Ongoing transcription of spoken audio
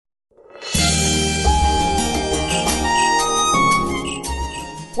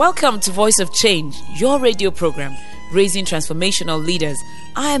Welcome to Voice of Change, your radio program, raising transformational leaders.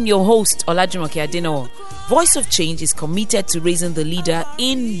 I am your host, Olajumoke Adenowo. Voice of Change is committed to raising the leader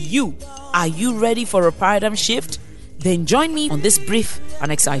in you. Are you ready for a paradigm shift? Then join me on this brief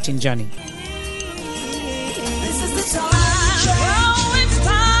and exciting journey. This is the time. Oh, it's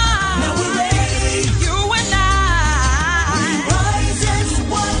time. Now we're ready. You and I. We rise as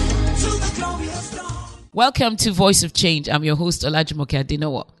one to the glorious dawn. Welcome to Voice of Change. I'm your host, Olajumoke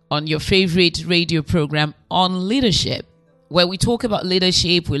Adenowo, on your favorite radio program on leadership, where we talk about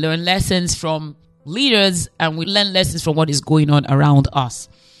leadership, we learn lessons from leaders, and we learn lessons from what is going on around us.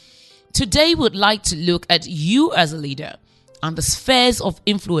 Today, we'd like to look at you as a leader and the spheres of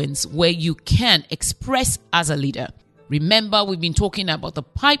influence where you can express as a leader. Remember, we've been talking about the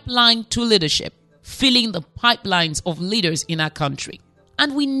pipeline to leadership, filling the pipelines of leaders in our country.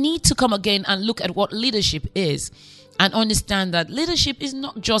 And we need to come again and look at what leadership is and understand that leadership is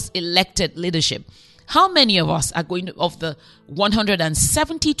not just elected leadership. How many of us are going to, of the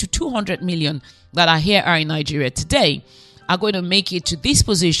 170 to 200 million that are here in Nigeria today, are going to make it to these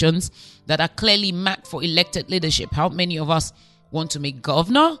positions that are clearly marked for elected leadership? How many of us want to make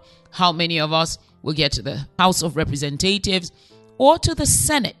governor? How many of us will get to the House of Representatives or to the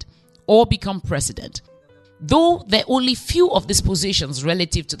Senate or become president? Though there are only few of these positions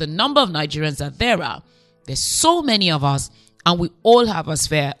relative to the number of Nigerians that there are, there's so many of us and we all have a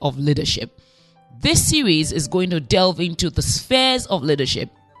sphere of leadership. This series is going to delve into the spheres of leadership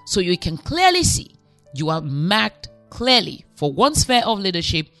so you can clearly see you are marked clearly for one sphere of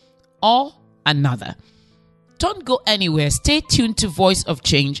leadership or another. Don't go anywhere. Stay tuned to Voice of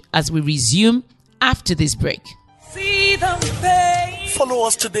Change as we resume after this break. See the face. Follow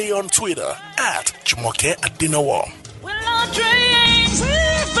us today on Twitter at Jumoke Adenowo. When our dreams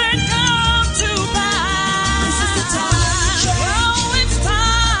even come to pass. This is the time. Oh, it's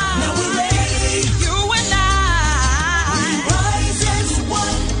time. Now we're ready. You and I. We rise as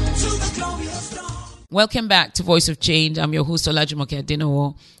one to the glorious dawn. Welcome back to Voice of Change. I'm your host, Olajumoke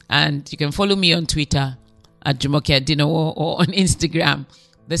Adenowo, and you can follow me on Twitter at Jumoke Adenowo or on Instagram,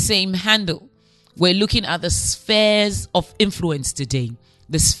 the same handle. We're looking at the spheres of influence today,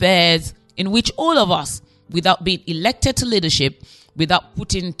 the spheres in which all of us, without being elected to leadership, without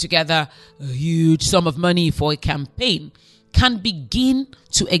putting together a huge sum of money for a campaign, can begin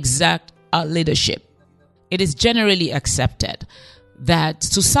to exert our leadership. It is generally accepted that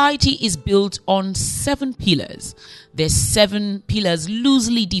society is built on 7 pillars. There's 7 pillars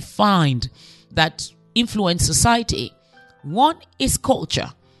loosely defined that influence society. One is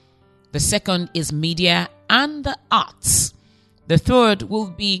culture. The second is media and the arts. The third will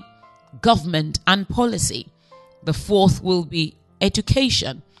be government and policy. The fourth will be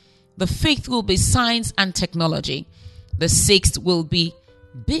education. The fifth will be science and technology. The sixth will be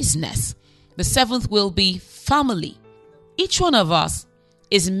business. The seventh will be family. Each one of us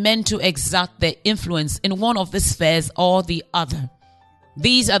is meant to exert their influence in one of the spheres or the other.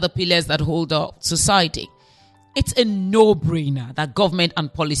 These are the pillars that hold our society. It's a no-brainer that government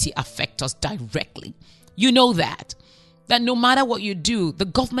and policy affect us directly. You know that no matter what you do, the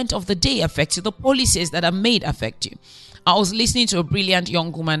government of the day affects you. The policies that are made affect you. I was listening to a brilliant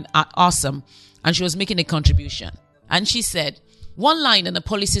young woman at Awesome, and she was making a contribution. And she said, one line in a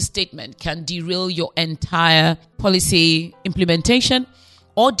policy statement can derail your entire policy implementation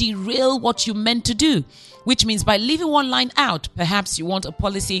or derail what you meant to do. Which means by leaving one line out, perhaps you want a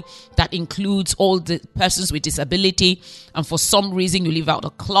policy that includes all the persons with disability, and for some reason you leave out a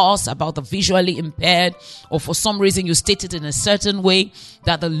clause about the visually impaired, or for some reason you state it in a certain way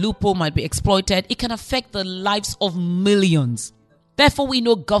that the loophole might be exploited. It can affect the lives of millions. Therefore, we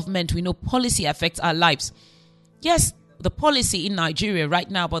know government, we know policy affects our lives. Yes, the policy in Nigeria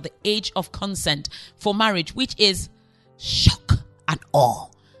right now about the age of consent for marriage, which is shock and awe.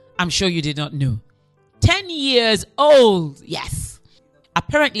 I'm sure you did not know. 10 years old, yes.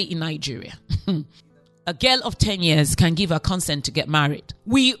 Apparently in Nigeria, a girl of 10 years can give her consent to get married.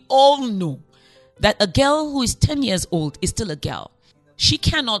 We all know that a girl who is 10 years old is still a girl. She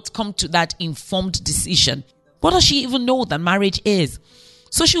cannot come to that informed decision. What does she even know that marriage is?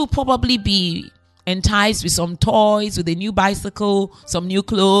 So she will probably be enticed with some toys, with a new bicycle, some new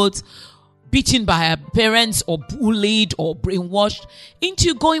clothes, beaten by her parents or bullied or brainwashed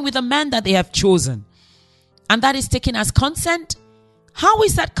into going with a man that they have chosen. And that is taken as consent. How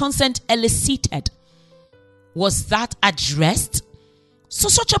is that consent elicited? Was that addressed? So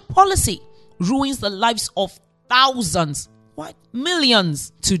such a policy ruins the lives of thousands,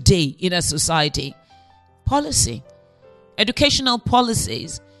 millions today in a society. Policy, educational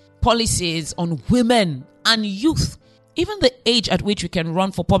policies on women and youth even the age at which we can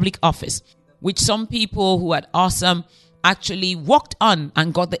run for public office, which some people who had Awesome actually worked on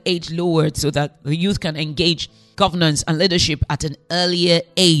and got the age lowered so that the youth can engage governance and leadership at an earlier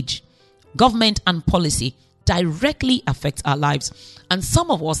age. Government and policy directly affect our lives, and some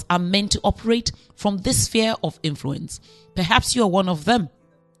of us are meant to operate from this sphere of influence. Perhaps you are one of them.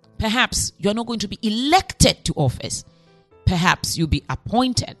 Perhaps you're not going to be elected to office. Perhaps you'll be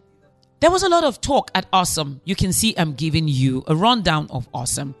appointed. There was a lot of talk at Awesome. You can see I'm giving you a rundown of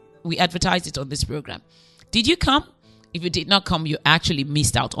Awesome. We advertised it on this program. Did you come? If you did not come, you actually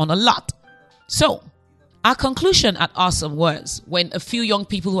missed out on a lot. So, our conclusion at Awesome was when a few young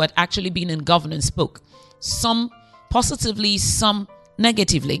people who had actually been in governance spoke, some positively, some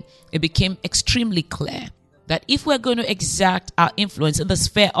negatively, it became extremely clear that if we're going to exert our influence in the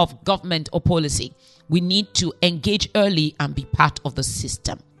sphere of government or policy, we need to engage early and be part of the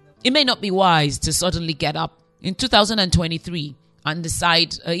system. It may not be wise to suddenly get up in 2023 and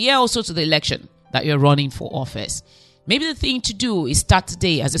decide a year or so to the election that you're running for office. Maybe the thing to do is start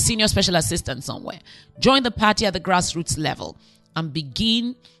today as a senior special assistant somewhere. Join the party at the grassroots level and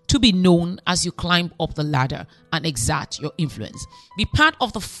begin to be known as you climb up the ladder and exert your influence. Be part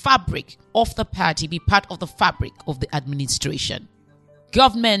of the fabric of the party. Be part of the fabric of the administration.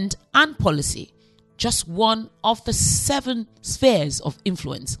 Government and policy, just one of the 7 spheres of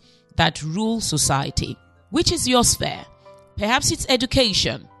influence that rule society. Which is your sphere? Perhaps it's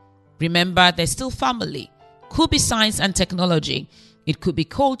education. Remember, there's still family. Could be science and technology. It could be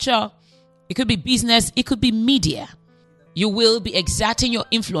culture. It could be business. It could be media. You will be exerting your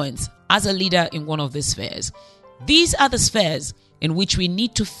influence as a leader in one of these spheres. These are the spheres in which we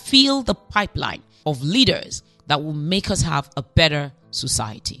need to fill the pipeline of leaders that will make us have a better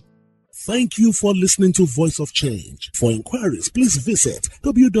society. Thank you for listening to Voice of Change. For inquiries, please visit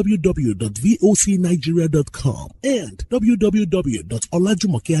www.vocnigeria.com and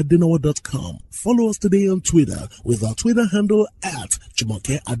www.olajumokeadenowo.com. Follow us today on Twitter with our Twitter handle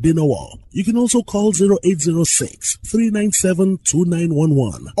 @JumokeAdenowo. You can also call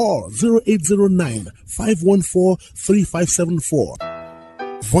 0806-397-2911 or 0809-514-3574.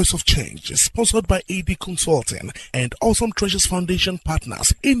 Voice of Change is sponsored by AD Consulting and Awesome Treasures Foundation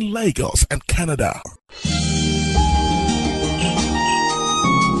partners in Lagos and Canada.